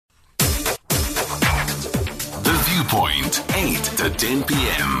Viewpoint, 8 to 10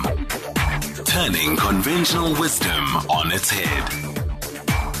 p.m. Turning conventional wisdom on its head.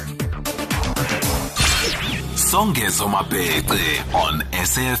 Songezo Mapete on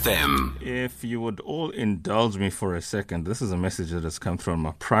SAFM. If you would all indulge me for a second, this is a message that has come through on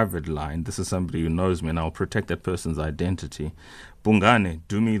my private line. This is somebody who knows me, and I'll protect that person's identity. Bungane,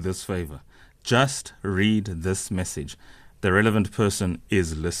 do me this favor. Just read this message. The relevant person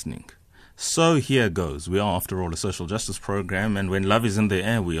is listening. So here goes. We are, after all, a social justice program, and when love is in the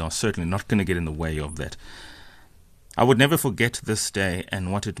air, we are certainly not going to get in the way of that. I would never forget this day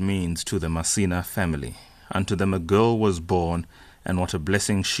and what it means to the Masina family. Unto them a girl was born, and what a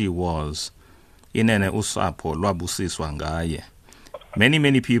blessing she was. Inene usapho lwabusiswa ngaye.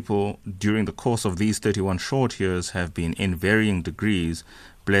 Many people during the course of these 31 short years have been in varying degrees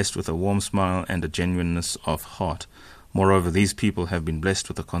blessed with a warm smile and a genuineness of heart. Moreover, these people have been blessed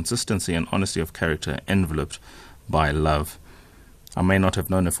with a consistency and honesty of character enveloped by love. I may not have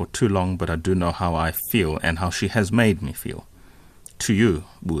known her for too long, but I do know how I feel and how she has made me feel. To you,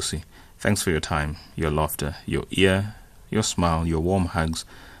 Busi, thanks for your time, your laughter, your ear, your smile, your warm hugs.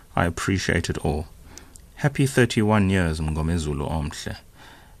 I appreciate it all. Happy 31 years, Mngomezulu Omhle.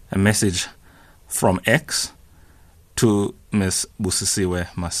 A message from X to Miss Busisiwe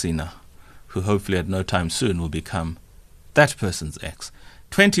Masina, who hopefully at no time soon will become that person's ex.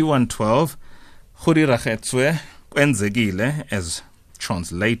 2112, Godiragetse, kwenzekile, as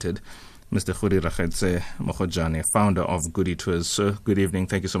translated. Mr. Godiragetse Mogajane, founder of Goodie Tutors. Sir, good evening.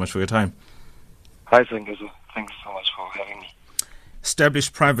 Thank you so much for your time. Hi, Sengezo. Thanks so much for having me.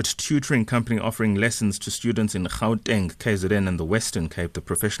 Established private tutoring company offering lessons to students in Gauteng, KZN and the Western Cape. The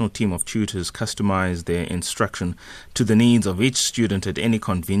professional team of tutors customise their instruction to the needs of each student at any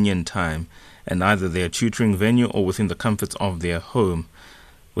convenient time, and either their tutoring venue or within the comforts of their home.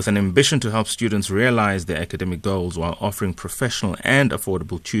 With an ambition to help students realize their academic goals while offering professional and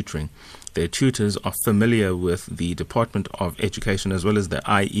affordable tutoring, their tutors are familiar with the Department of Education as well as the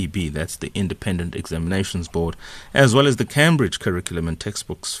IEB, that's the Independent Examinations Board, as well as the Cambridge curriculum and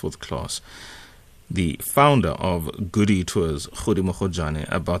textbooks for the class. The founder of Goodie Tutors, Godi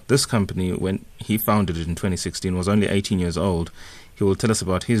Mogajane, about this company when he founded it in 2016, was only 18 years old. He will tell us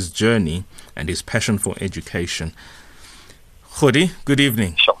about his journey and his passion for education. Godi, good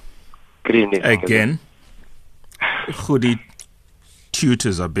evening. Sure. Good evening. Again. Goodie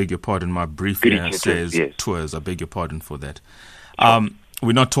Tutors, I beg your pardon. My brief here says yes. Tours, I beg your pardon for that. Sure.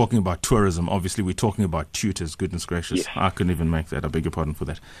 We're not talking about tourism. Obviously, we're talking about tutors. Goodness gracious. Yes. I couldn't even make that. I beg your pardon for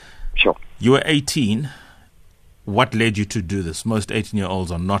that. Sure. You were 18. What led you to do this? Most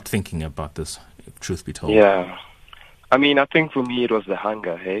 18-year-olds are not thinking about this, if truth be told. Yeah. I mean, I think for me it was the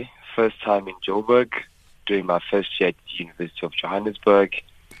hunger, hey? First time in Joburg, during my first year at the University of Johannesburg,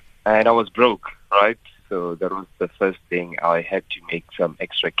 and I was broke, right? So that was the first thing. I had to make some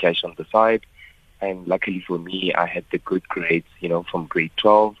extra cash on the side, and luckily for me, I had the good grades, from grade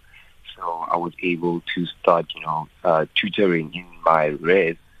 12, so I was able to start, tutoring in my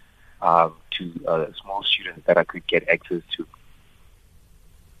res to small students that I could get access to.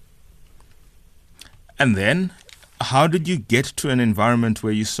 And then, how did you get to an environment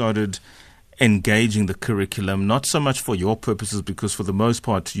where you started engaging the curriculum, not so much for your purposes, because for the most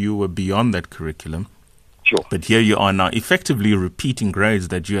part you were beyond that curriculum. Sure. But here you are now effectively repeating grades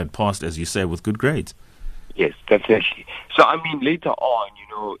that you had passed, as you say, with good grades. Yes, definitely. So, I mean, later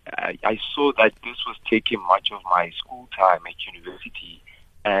on, I saw that this was taking much of my school time at university,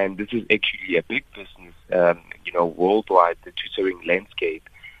 and this is actually a big business, worldwide, the tutoring landscape.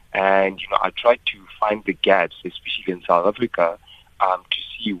 And, I tried to find the gaps, especially in South Africa, to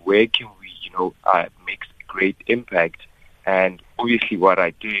see where can we, make great impact. And obviously what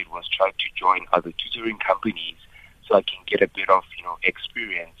I did was try to join other tutoring companies so I can get a bit of,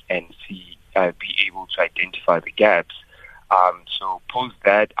 experience and see, be able to identify the gaps. So post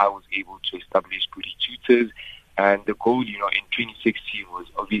that, I was able to establish Goodie Tutors. And the goal, in 2016 was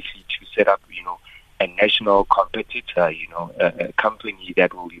obviously to set up, a national competitor, a company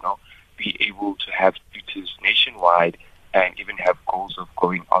that will, be able to have tutors nationwide and even have goals of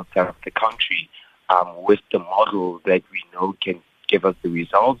going outside of the country with the model that we know can give us the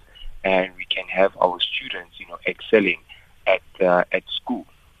results, and we can have our students, excelling at school.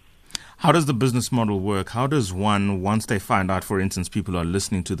 How does the business model work? How does one, once they find out, for instance, people are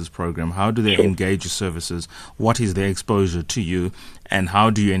listening to this program, how do they engage your services? What is their exposure to you? And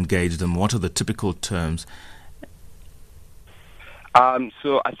how do you engage them? What are the typical terms?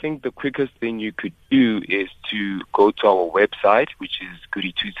 So I think the quickest thing you could do is to go to our website, which is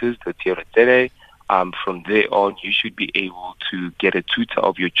goodietutors.co.za. from there on, you should be able to get a tutor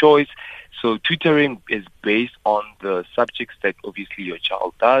of your choice. So tutoring is based on the subjects that obviously your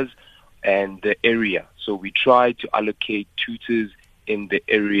child does and the area. So we try to allocate tutors in the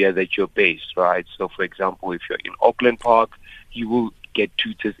area that you're based, right? So for example, if you're in Auckland Park, you will get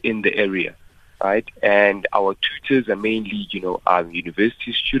tutors in the area, right? And our tutors are mainly,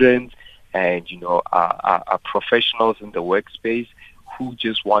 university students and, are professionals in the workspace who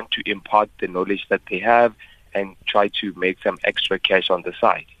just want to impart the knowledge that they have and try to make some extra cash on the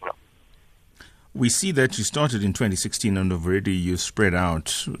side, We see that you started in 2016 and already you spread out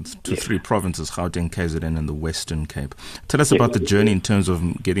to 3 provinces, Gauteng, KZN and the Western Cape. Tell us about the journey in terms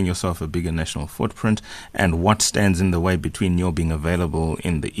of getting yourself a bigger national footprint and what stands in the way between your being available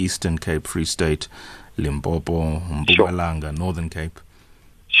in the Eastern Cape, Free State, Limpopo, Mpumalanga, Northern Cape.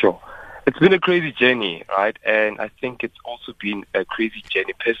 Sure. It's been a crazy journey, right? And I think it's also been a crazy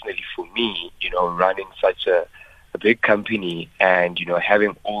journey personally for me, running such a big company and,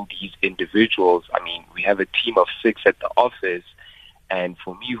 having all these individuals. I mean, we have a team of 6 at the office. And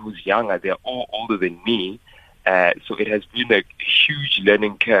for me, who's younger, they're all older than me. So it has been a huge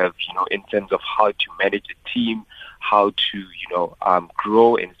learning curve, in terms of how to manage a team, how to,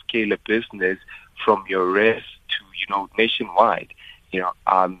 grow and scale a business from your rest to, nationwide.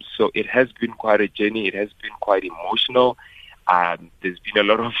 So it has been quite a journey. It has been quite emotional. There's been a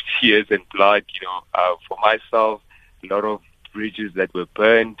lot of tears and blood, for myself, a lot of bridges that were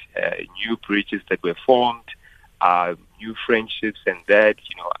burned, new bridges that were formed, new friendships and that,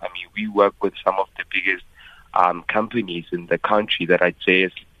 we work with some of the biggest companies in the country that I'd say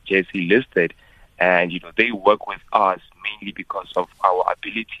is JSE listed. And, they work with us mainly because of our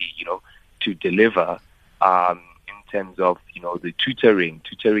ability, to deliver in terms of, the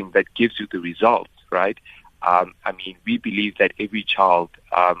tutoring that gives you the results, right? We believe that every child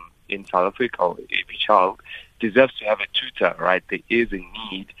in South Africa, or every child deserves to have a tutor, right? There is a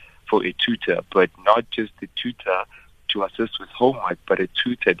need for a tutor, but not just a tutor to assist with homework, but a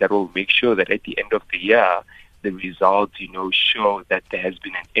tutor that will make sure that at the end of the year, the results, show that there has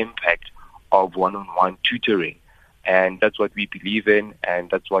been an impact of one-on-one tutoring. And that's what we believe in, and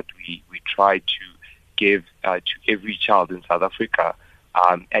that's what we try to give to every child in South Africa,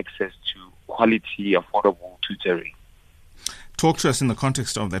 access to quality, affordable tutoring. Talk to us in the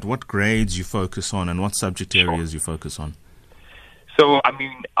context of that, what grades you focus on and what subject areas you focus on. So,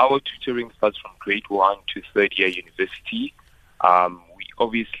 our tutoring starts from grade 1 to third year university. We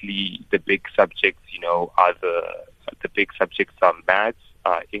obviously, the big subjects, are the big subjects are maths,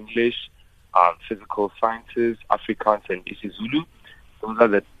 English, physical sciences, Afrikaans, and isiZulu. Those are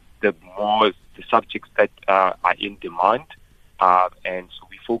the subjects that are in demand. And so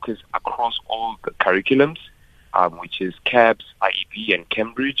we focus across all the curriculums, which is CABS, IEB, and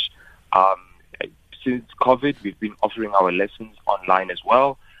Cambridge. Since COVID, we've been offering our lessons online as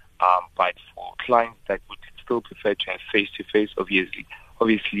well. But for clients that would still prefer to have face-to-face, obviously,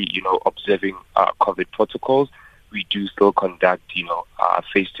 observing COVID protocols, we do still conduct,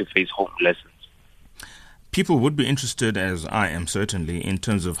 face-to-face home lessons. People would be interested, as I am certainly, in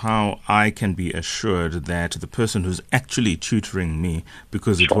terms of how I can be assured that the person who's actually tutoring me,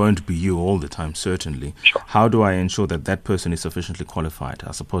 because it won't be you all the time, certainly, how do I ensure that that person is sufficiently qualified?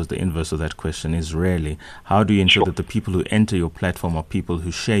 I suppose the inverse of that question is rarely. How do you ensure that the people who enter your platform are people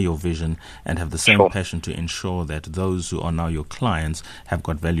who share your vision and have the same passion to ensure that those who are now your clients have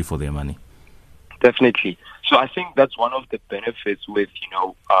got value for their money? Definitely. So I think that's one of the benefits with,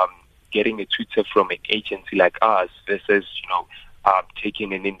 getting a tutor from an agency like us versus,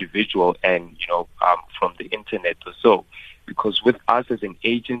 taking an individual and, from the internet or so. Because with us as an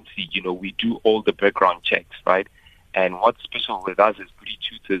agency, we do all the background checks, right? And what's special with us as Goodie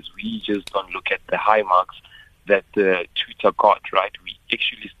Tutors, we just don't look at the high marks that the tutor got, right? We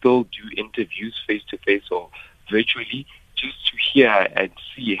actually still do interviews face-to-face or virtually just to hear and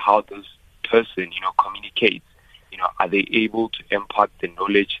see how this person, communicates. Are they able to impart the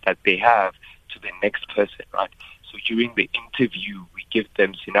knowledge that they have to the next person, right? So during the interview, we give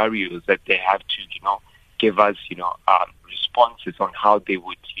them scenarios that they have to, give us, responses on how they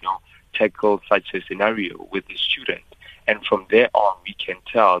would, tackle such a scenario with the student. And from there on, we can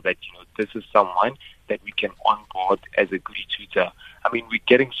tell that, this is someone that we can onboard as a Goodie tutor. We're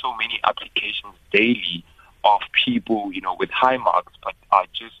getting so many applications daily of people, with high marks, but are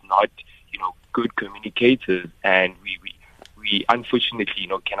just not, good communicators, and we unfortunately,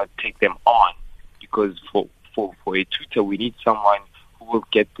 cannot take them on, because for a tutor, we need someone who will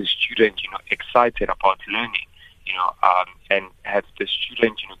get the student, excited about learning, and have the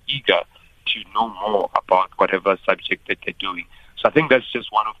student, eager to know more about whatever subject that they're doing. So I think that's just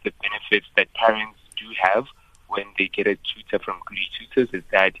one of the benefits that parents, do have when they get a tutor from Goodie Tutors is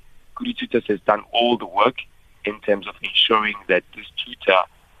that Goodie Tutors has done all the work in terms of ensuring that this tutor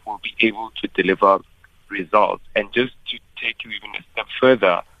will be able to deliver results. And just to take you even a step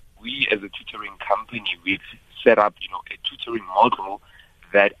further, we as a tutoring company, we've set up, a tutoring model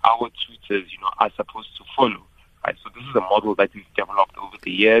that our tutors, are supposed to follow. Right? So this is a model that we've developed over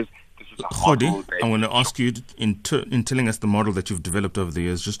the years. This is a Godi, model that I want to ask you, in telling us the model that you've developed over the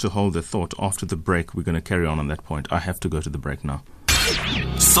years, just to hold the thought. After the break, we're going to carry on that point. I have to go to the break now.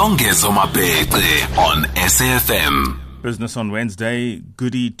 Songezo Mapete on SAFM. Business on Wednesday,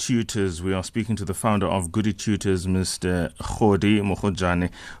 Goodie Tutors. We are speaking to the founder of Goodie Tutors, Mr. Mogajane,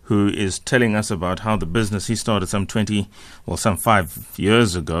 who is telling us about how the business he started some 5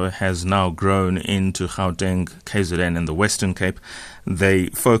 years ago has now grown into Gauteng, KZN and the Western Cape. They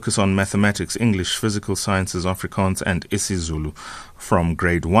focus on mathematics, English, physical sciences, Afrikaans and isiZulu from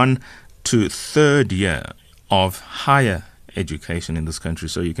grade 1 to third year of higher education in this country.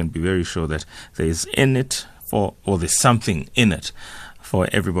 So you can be very sure that there's something in it for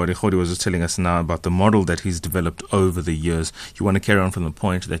everybody. Godi was just telling us now about the model that he's developed over the years. You want to carry on from the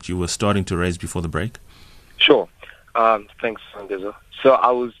point that you were starting to raise before the break? Sure. Thanks, Songezo. So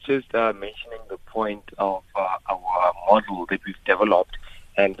I was just mentioning the point of our model that we've developed,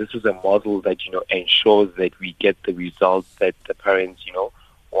 and this is a model that, ensures that we get the results that the parents,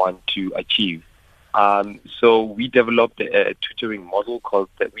 want to achieve. So we developed a tutoring model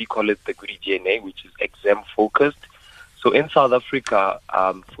we call it the Godiragetse, which is exam focused. So in South Africa,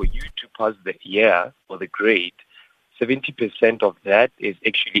 for you to pass the year or the grade, 70% of that is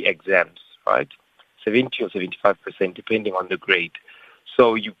actually exams, right? 70 or 75%, depending on the grade.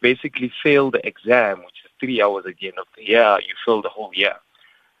 So you basically fail the exam, which is 3 hours at the end of the year, you fail the whole year.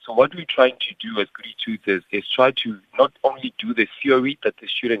 So what we're trying to do as Goodie Tutors is try to not only do the theory that the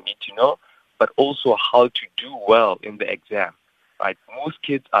student needs to know, but also how to do well in the exam, right? Most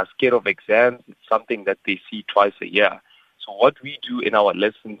kids are scared of exams. It's something that they see twice a year. So what we do in our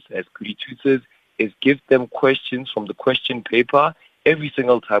lessons as Goodie Tutors is give them questions from the question paper every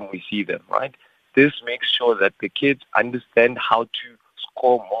single time we see them, right? This makes sure that the kids understand how to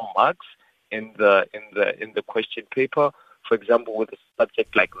score more marks in the question paper. For example, with a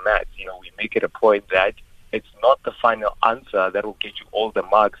subject like maths, we make it a point that it's not the final answer that will get you all the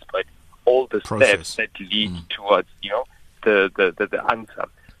marks, but all the steps that lead towards, the answer.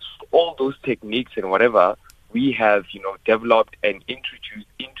 So all those techniques and whatever we have, developed and introduced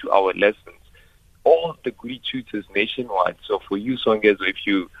into our lessons. All the Goodie Tutors nationwide. So for you, Songezo, if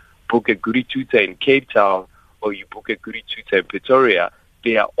you book a Goodie Tutor in Cape Town or you book a Goodie Tutor in Pretoria,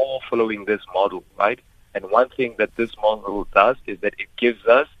 they are all following this model, right? And one thing that this model does is that it gives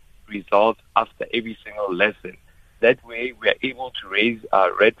us results after every single lesson. That way, we are able to raise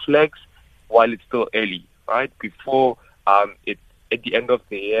red flags while it's still early, right? Before it's at the end of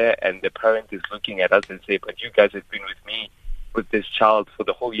the year and the parent is looking at us and say, but you guys have been with me, with this child for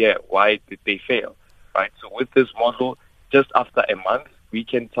the whole year. Why did they fail, right? So with this model, just after a month, we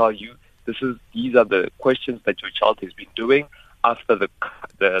can tell you these are the questions that your child has been doing after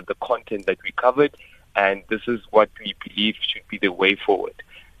the content that we covered, and this is what we believe should be the way forward.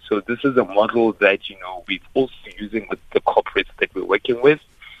 So this is a model that, we've also using with the corporates that we're working with.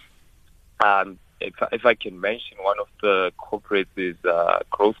 If I can mention, one of the corporates is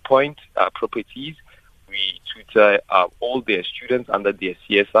Growth Point Properties. We tutor all their students under their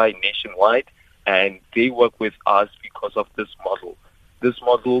CSI nationwide, and they work with us because of this model. This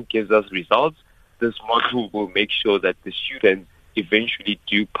model gives us results. This model will make sure that the students eventually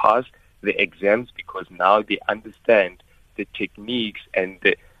do pass the exams because now they understand the techniques and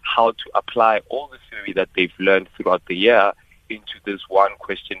how to apply all the theory that they've learned throughout the year into this one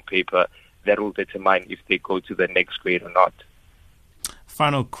question paper that will determine if they go to the next grade or not.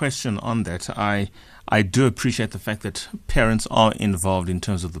 Final question on that. I do appreciate the fact that parents are involved in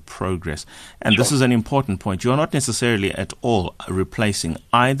terms of the progress. And This is an important point. You're not necessarily at all replacing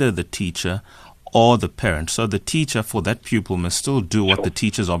either the teacher or the parent. So the teacher for that pupil must still do what the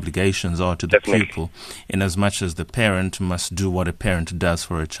teacher's obligations are to the pupil, in as much as the parent must do what a parent does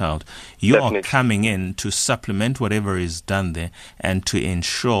for a child. You are coming in to supplement whatever is done there and to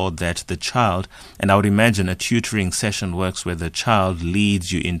ensure that the child, and I would imagine a tutoring session works where the child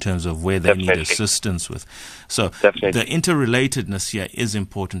leads you in terms of where they need assistance with. So the interrelatedness here is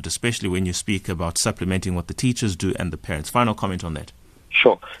important, especially when you speak about supplementing what the teachers do and the parents. Final comment on that.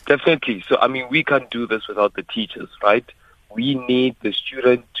 Sure, definitely. So, we can't do this without the teachers, right? We need the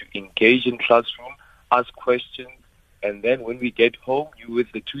student to engage in classroom, ask questions, and then when we get home, you with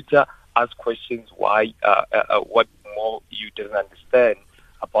the tutor, ask questions why, what more you didn't understand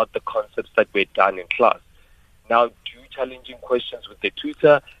about the concepts that were done in class. Now, do challenging questions with the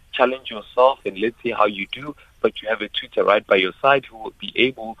tutor, challenge yourself, and let's see how you do, but you have a tutor right by your side who will be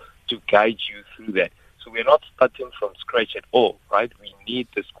able to guide you through that. So we're not starting from scratch at all, right? We need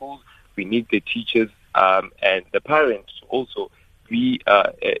the schools, we need the teachers, and the parents to also be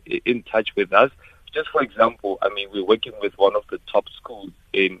in touch with us. Just for example, I mean, we're working with one of the top schools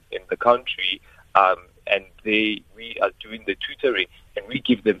in the country, and we are doing the tutoring, and we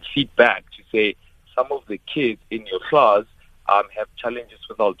give them feedback to say some of the kids in your class have challenges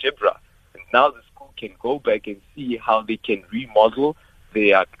with algebra. And now the school can go back and see how they can remodel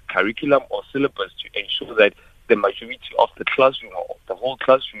their curriculum or syllabus to ensure that the majority of the classroom or the whole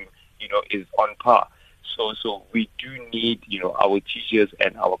classroom, is on par. So we do need, our teachers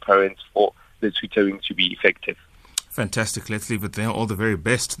and our parents for the tutoring to be effective. Fantastic. Let's leave it there. All the very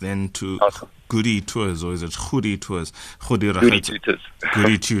best then to Awesome. Goodie Tours, or is it Goodie Tours? Goodie Tutors.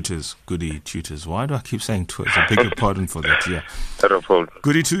 Goodie Tutors. Goodie Tutors. Why do I keep saying tours? I beg your pardon for that, yeah. Not a problem.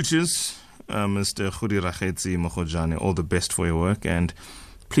 Goodie Tutors, Mr. Godiragetse Mogajane, all the best for your work, and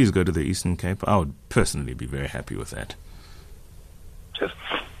please go to the Eastern Cape. I would personally be very happy with that. Cheers.